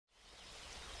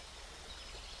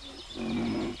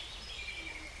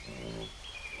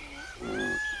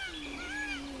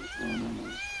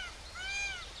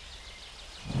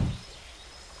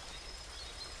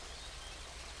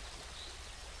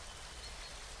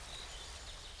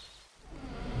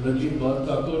Ranjit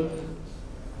Thakur,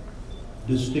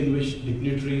 distinguished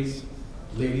dignitaries,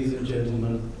 ladies and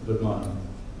gentlemen, good morning.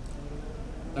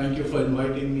 Thank you for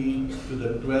inviting me to the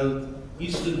 12th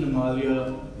Eastern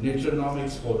Himalaya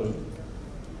Naturenomics Forum.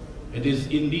 It is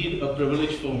indeed a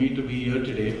privilege for me to be here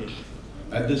today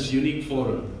at this unique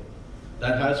forum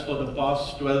that has for the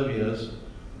past 12 years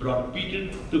brought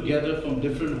people together from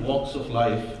different walks of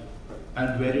life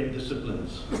and varied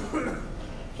disciplines.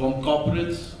 From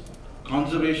corporates,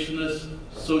 conservationists,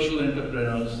 social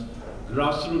entrepreneurs,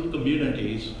 grassroots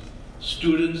communities,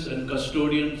 students and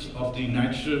custodians of the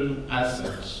natural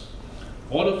assets.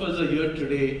 All of us are here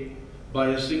today by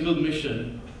a single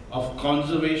mission of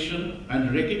conservation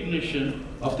and recognition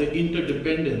of the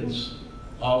interdependence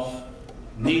of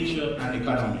nature and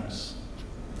economics.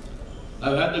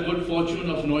 I've had the good fortune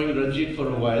of knowing Ranjit for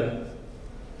a while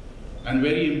and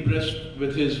very impressed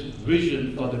with his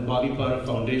vision for the Bharucha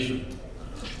Foundation.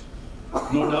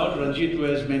 No doubt Ranjit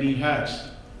wears many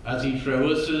hats as he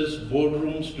traverses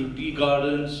boardrooms to tea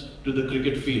gardens to the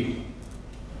cricket field.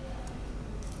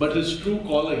 But his true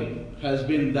calling has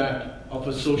been that of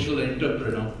a social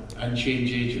entrepreneur and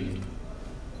change agent.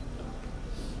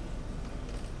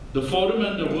 The forum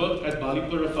and the work at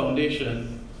Bharucha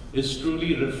Foundation is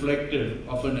truly reflective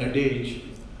of an adage,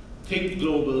 think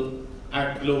global,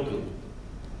 act local.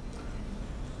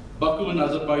 Baku in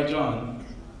Azerbaijan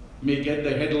may get the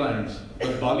headlines,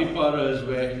 but Bharucha is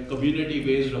where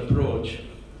community-based approach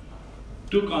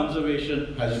to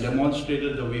conservation has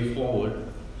demonstrated the way forward,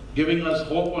 giving us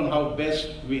hope on how best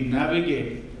we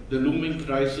navigate the looming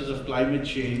crisis of climate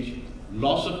change,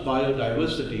 loss of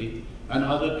biodiversity, and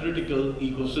other critical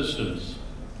ecosystems.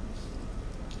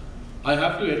 I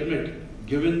have to admit,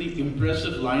 given the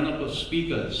impressive lineup of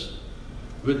speakers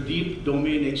with deep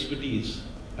domain expertise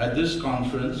at this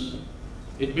conference,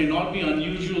 it may not be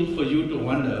unusual for you to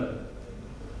wonder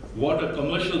what a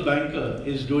commercial banker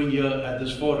is doing here at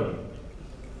this forum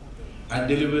and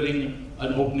delivering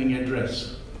an opening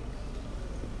address.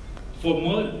 For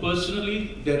me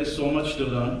personally, there is so much to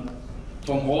learn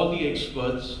from all the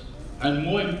experts and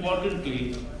more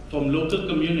importantly, from local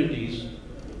communities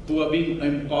who are being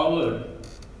empowered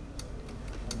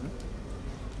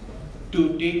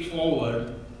to take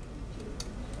forward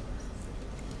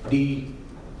the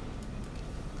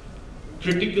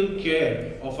critical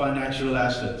care of our natural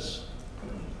assets.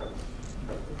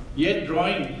 Yet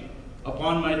drawing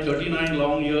upon my 39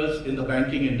 long years in the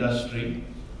banking industry,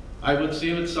 I would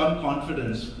say with some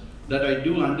confidence that I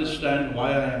do understand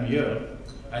why I am here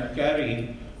and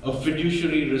carry a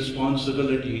fiduciary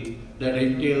responsibility that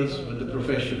entails with the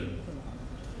profession.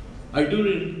 I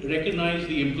do recognize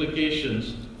the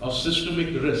implications of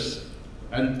systemic risk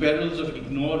and perils of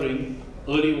ignoring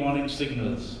early warning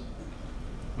signals.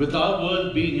 With our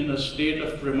world being in a state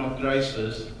of prima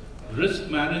crisis, risk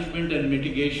management and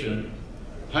mitigation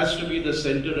has to be the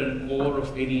center and core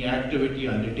of any activity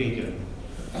undertaken,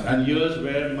 and here's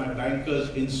where my banker's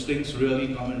instincts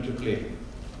really come into play.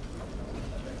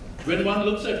 When one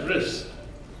looks at risk,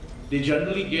 they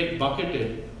generally get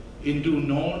bucketed into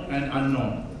known and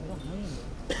unknown.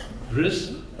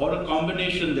 Risk or a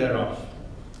combination thereof.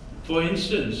 For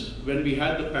instance, when we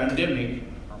had the pandemic,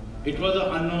 it was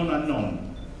an unknown unknown.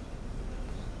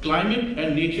 Climate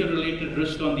and nature-related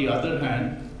risk, on the other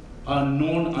hand, are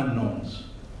known unknowns.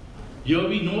 Here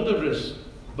we know the risk,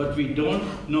 but we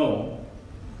don't know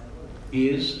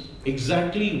is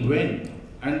exactly when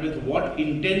and with what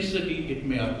intensity it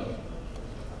may occur.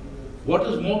 What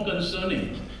is more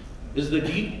concerning is the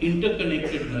deep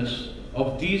interconnectedness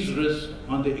of these risks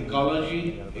on the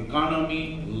ecology,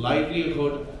 economy,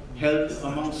 livelihood, health,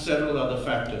 among several other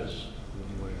factors.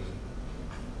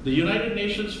 The United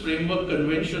Nations Framework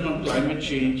Convention on Climate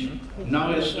Change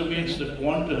now estimates the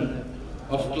quantum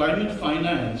of climate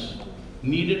finance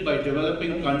needed by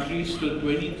developing countries till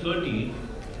 2030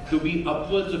 to be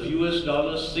upwards of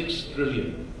 $6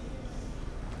 trillion.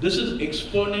 This is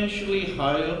exponentially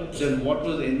higher than what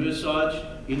was envisaged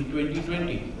in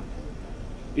 2020.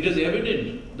 It is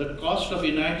evident the cost of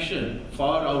inaction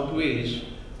far outweighs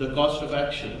the cost of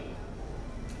action.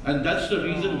 And that's the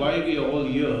reason why we are all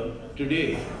here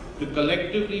today, to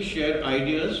collectively share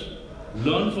ideas,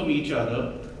 learn from each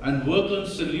other, and work on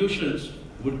solutions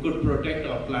which could protect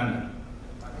our planet.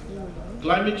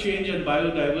 Climate change and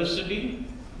biodiversity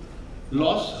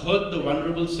loss hurt the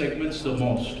vulnerable segments the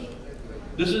most.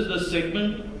 This is the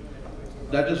segment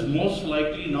that is most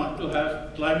likely not to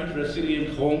have climate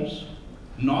resilient homes,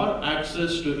 nor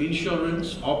access to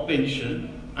insurance or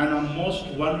pension, and are most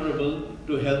vulnerable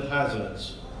to health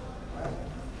hazards.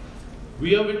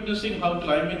 We are witnessing how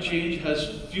climate change has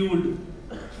fueled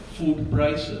food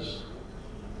prices.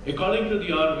 According to the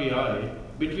RBI,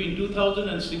 between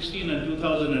 2016 and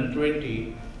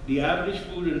 2020, the average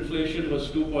food inflation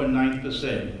was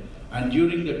 2.9%, and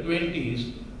during the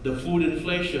 20s, the food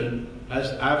inflation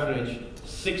has averaged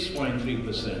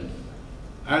 6.3%.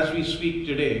 As we speak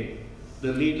today,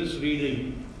 the latest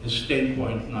reading is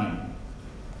 10.9.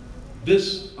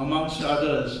 This, amongst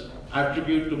others,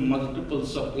 attribute to multiple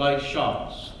supply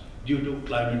shocks due to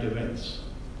climate events.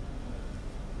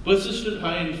 Persistent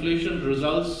high inflation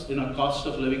results in a cost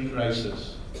of living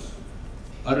crisis.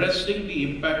 Arresting the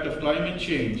impact of climate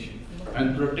change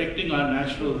and protecting our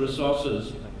natural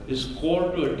resources is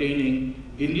core to attaining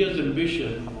India's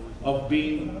ambition of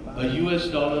being a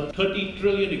 $30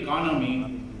 trillion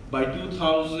economy by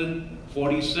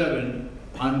 2047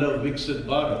 under Viksit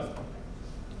Bharat.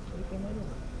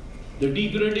 The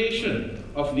degradation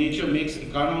of nature makes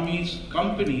economies,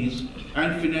 companies,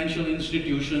 and financial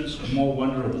institutions more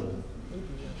vulnerable,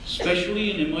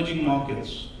 especially in emerging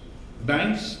markets.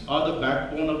 Banks are the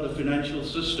backbone of the financial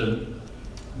system,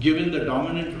 given the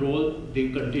dominant role they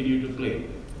continue to play.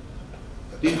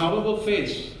 They, however,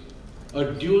 face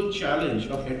a dual challenge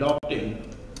of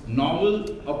adopting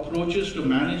novel approaches to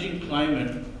managing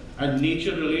climate and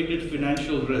nature-related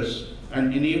financial risks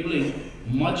and enabling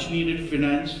much-needed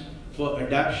finance for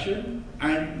adaptation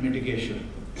and mitigation.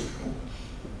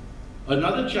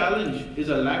 Another challenge is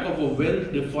a lack of a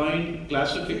well-defined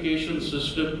classification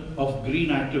system of green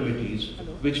activities,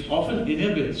 which often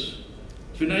inhibits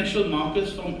financial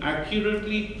markets from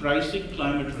accurately pricing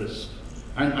climate risk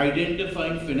and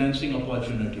identifying financing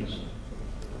opportunities.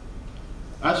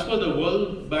 As per the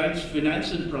World Bank's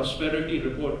Finance and Prosperity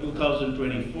Report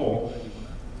 2024,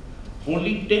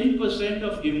 only 10%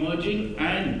 of emerging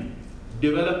and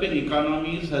developing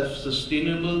economies have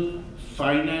sustainable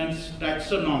finance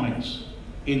taxonomics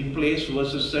in place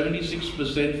versus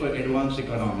 76% for advanced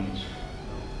economies.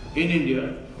 In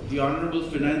India, the Honorable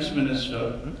Finance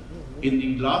Minister in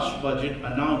the last budget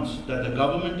announced that the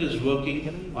government is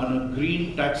working on a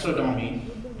green taxonomy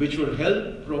which would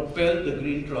help propel the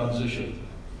green transition.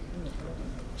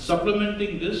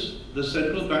 Supplementing this, the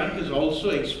central bank is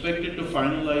also expected to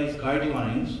finalize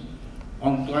guidelines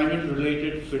on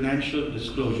climate-related financial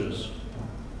disclosures.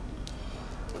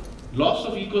 Loss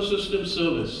of ecosystem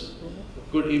service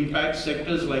could impact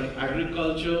sectors like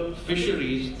agriculture,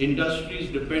 fisheries,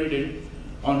 industries dependent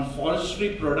on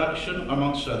forestry production,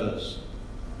 amongst others.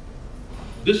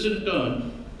 This in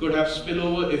turn could have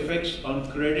spillover effects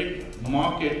on credit,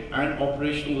 market, and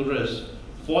operational risk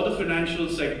for the financial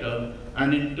sector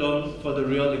and in turn for the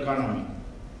real economy.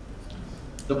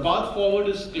 The path forward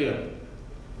is clear.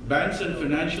 Banks and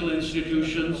financial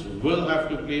institutions will have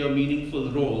to play a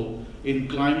meaningful role in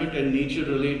climate and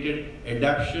nature-related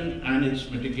adaptation and its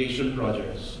mitigation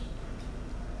projects.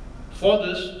 For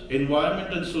this,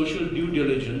 environment and social due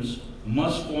diligence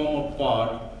must form a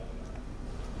part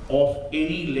of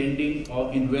any lending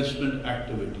or investment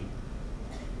activity.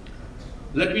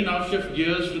 Let me now shift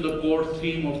gears to the core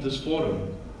theme of this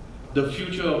forum, the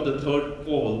future of the third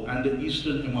pole and the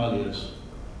eastern Himalayas.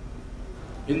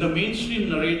 In the mainstream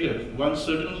narrative, one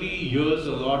certainly hears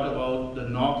a lot about the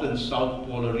North and South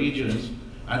polar regions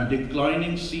and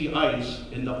declining sea ice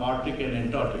in the Arctic and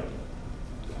Antarctic.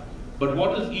 But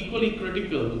what is equally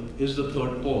critical is the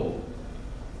third pole,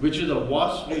 which is a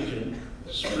vast region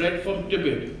spread from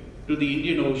Tibet to the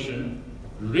Indian Ocean,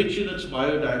 rich in its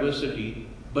biodiversity,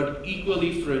 but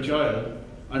equally fragile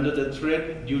under the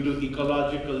threat due to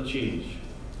ecological change.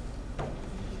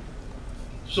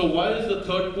 So why is the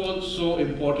third pole so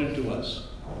important to us?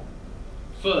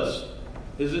 First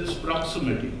is its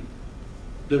proximity.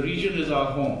 The region is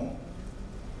our home.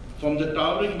 From the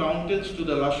towering mountains to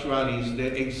the lush valleys,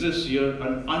 there exists here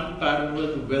an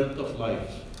unparalleled wealth of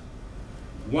life.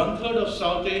 1/3 of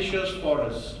South Asia's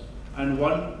forests and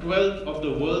 1/12 of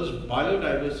the world's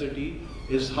biodiversity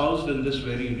is housed in this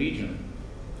very region.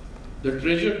 The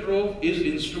treasure trove is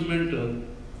instrumental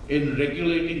in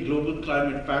regulating global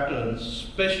climate patterns,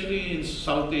 especially in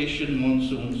South Asian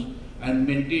monsoons, and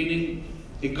maintaining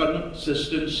economic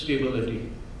system stability.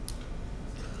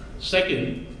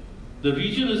 Second, the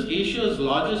region is Asia's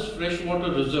largest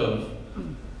freshwater reserve,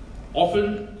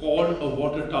 often called a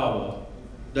water tower,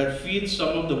 that feeds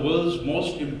some of the world's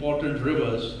most important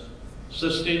rivers,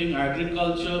 sustaining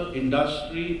agriculture,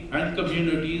 industry, and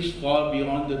communities far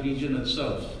beyond the region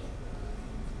itself.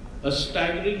 A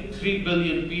staggering 3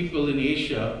 billion people in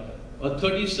Asia, or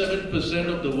 37%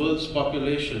 of the world's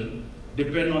population,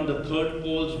 depend on the third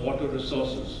pole's water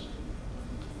resources.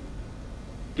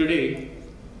 Today,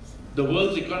 the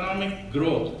world's economic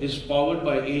growth is powered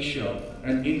by Asia,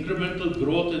 and incremental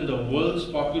growth in the world's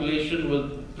population will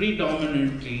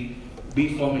predominantly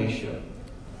be from Asia.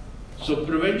 So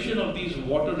prevention of these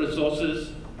water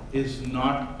resources is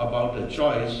not about a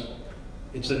choice,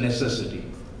 it's a necessity.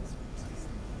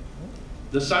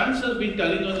 The science has been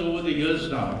telling us over the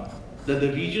years now that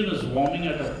the region is warming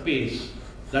at a pace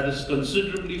that is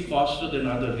considerably faster than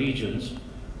other regions,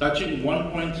 touching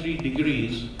 1.3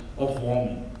 degrees of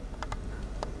warming.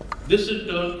 This in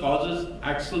turn causes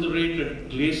accelerated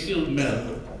glacial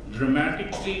melt,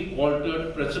 dramatically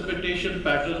altered precipitation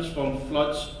patterns from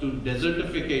floods to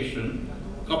desertification,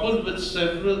 coupled with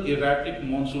several erratic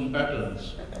monsoon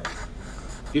patterns.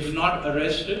 If not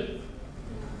arrested,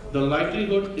 the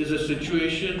likelihood is a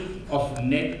situation of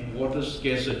net water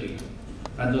scarcity,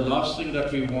 and the last thing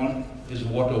that we want is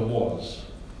water wars.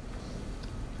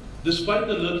 Despite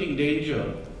the lurking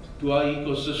danger to our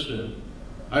ecosystem,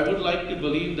 I would like to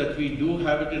believe that we do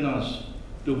have it in us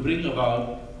to bring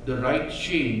about the right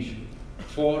change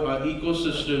for our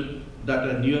ecosystem that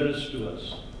are nearest to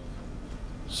us.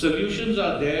 Solutions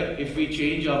are there if we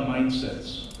change our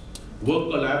mindsets, work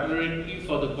collaboratively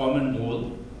for the common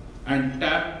goal, and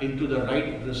tap into the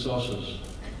right resources.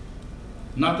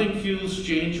 Nothing fuels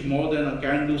change more than a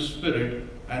can-do spirit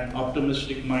and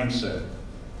optimistic mindset.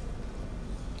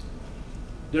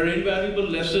 There are invaluable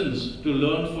lessons to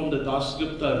learn from the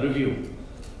Dasgupta review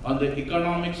on the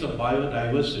economics of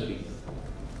biodiversity.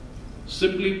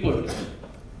 Simply put,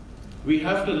 we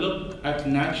have to look at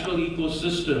natural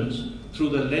ecosystems through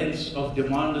the lens of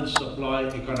demand and supply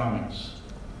economics.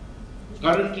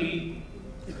 Currently,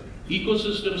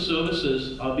 ecosystem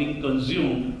services are being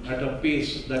consumed at a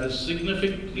pace that is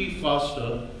significantly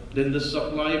faster than the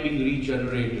supply being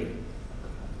regenerated.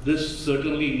 This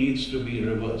certainly needs to be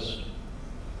reversed.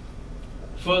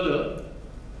 Further,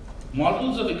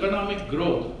 models of economic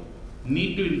growth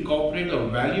need to incorporate a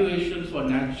valuation for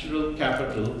natural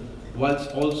capital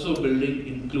whilst also building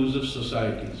inclusive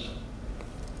societies.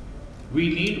 We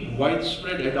need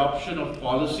widespread adoption of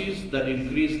policies that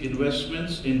increase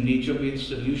investments in nature-based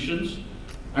solutions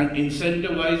and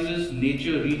incentivizes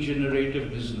nature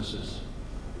regenerative businesses.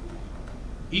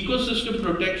 Ecosystem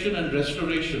protection and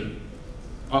restoration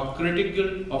are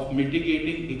critical of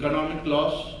mitigating economic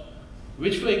loss,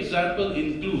 which for example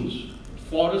includes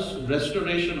forest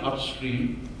restoration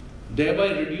upstream,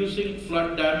 thereby reducing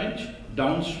flood damage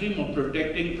downstream of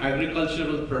protecting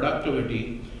agricultural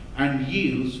productivity and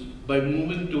yields by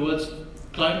moving towards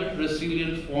climate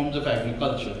resilient forms of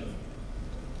agriculture.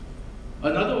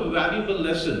 Another valuable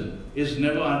lesson is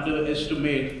never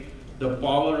underestimate the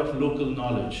power of local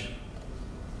knowledge.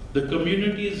 The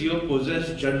communities here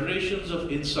possess generations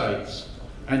of insights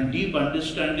and deep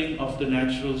understanding of the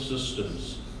natural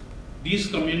systems. These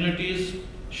communities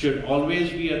should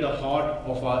always be at the heart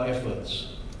of our efforts.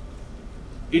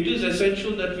 It is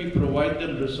essential that we provide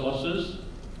them resources,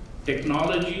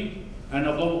 technology, and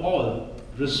above all,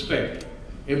 respect,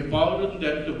 empowering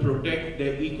them to protect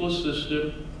their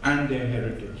ecosystem and their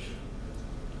heritage.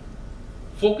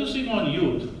 Focusing on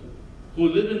youth who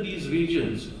live in these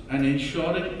regions and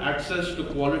ensuring access to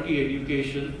quality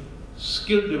education,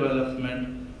 skill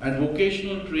development, and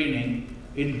vocational training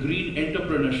in green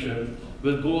entrepreneurship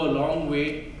will go a long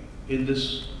way in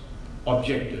this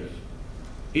objective.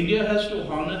 India has to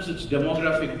harness its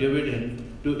demographic dividend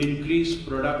to increase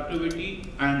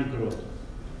productivity and growth.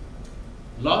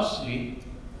 Lastly,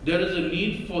 there is a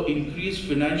need for increased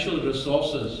financial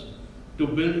resources to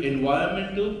build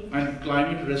environmental and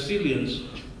climate resilience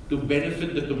to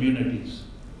benefit the communities.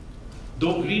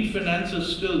 Though green finance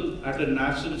is still at a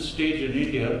nascent stage in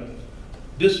India,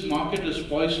 this market is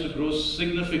poised to grow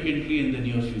significantly in the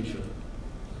near future.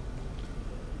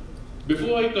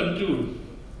 Before I conclude,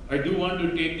 I do want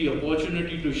to take the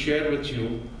opportunity to share with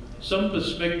you some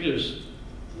perspectives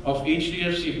of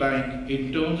HDFC Bank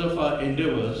in terms of our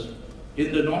endeavors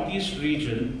in the Northeast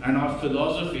region and our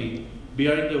philosophy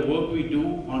behind the work we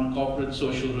do on corporate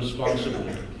social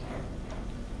responsibility.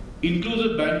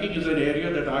 Inclusive banking is an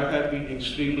area that I have been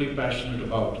extremely passionate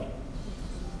about.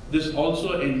 This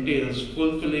also entails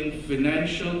fulfilling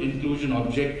financial inclusion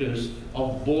objectives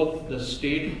of both the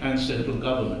state and central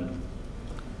government.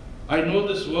 I know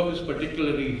this work is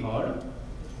particularly hard,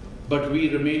 but we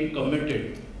remain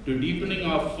committed to deepening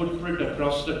our footprint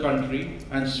across the country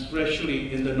and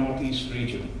especially in the Northeast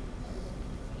region.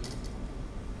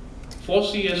 For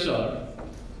CSR,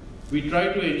 we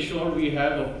try to ensure we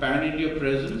have a pan-India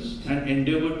presence and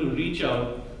endeavor to reach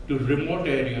out to remote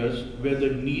areas where the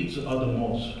needs are the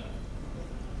most.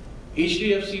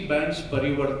 HDFC Bank's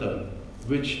Parivartan,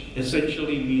 which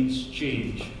essentially means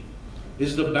change,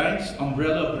 is the bank's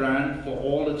umbrella brand for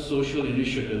all its social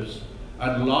initiatives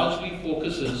and largely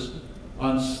focuses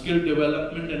on skill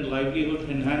development and livelihood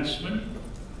enhancement,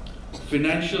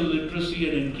 financial literacy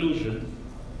and inclusion,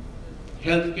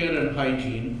 healthcare and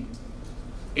hygiene,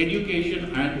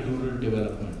 education and rural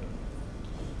development.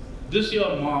 This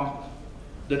year marked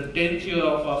the 10th year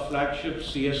of our flagship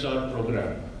CSR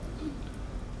program.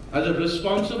 As a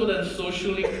responsible and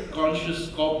socially conscious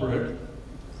corporate,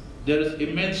 there is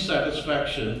immense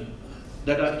satisfaction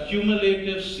that our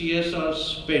cumulative CSR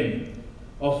spend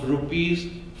of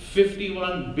rupees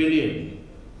 51 billion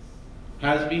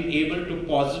has been able to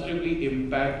positively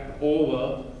impact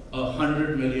over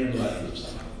 100 million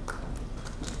lives.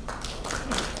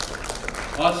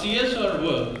 Our CSR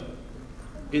work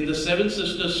in the 7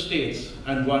 sister states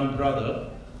and 1 brother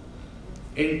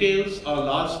entails our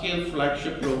large-scale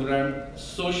flagship program,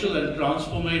 Social and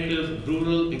Transformative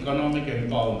Rural Economic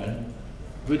Empowerment,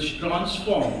 which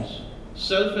transforms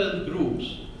self-help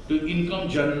groups to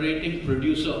income-generating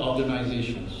producer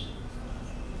organizations,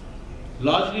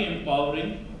 largely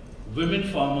empowering women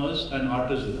farmers and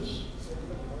artisans.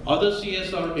 Other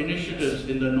CSR initiatives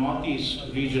in the Northeast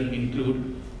region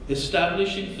include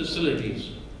establishing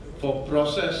facilities for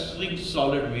processing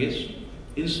solid waste,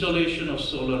 installation of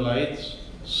solar lights,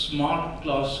 smart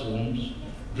classrooms,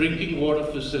 drinking water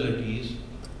facilities,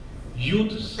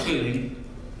 youth skilling,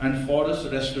 and forest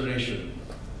restoration.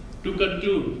 To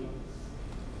conclude,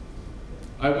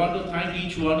 I want to thank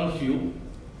each one of you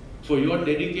for your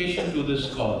dedication to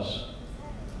this cause.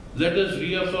 Let us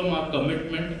reaffirm our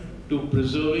commitment to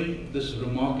preserving this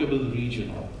remarkable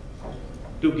region.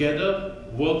 Together,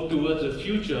 work towards a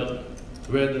future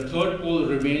where the third pole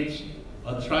remains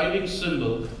a thriving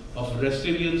symbol of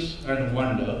resilience and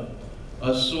wonder,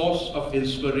 a source of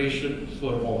inspiration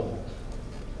for all.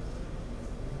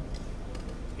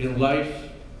 In life,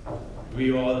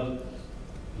 we all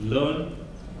learn,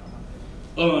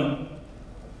 earn,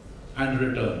 and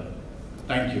return.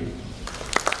 Thank you.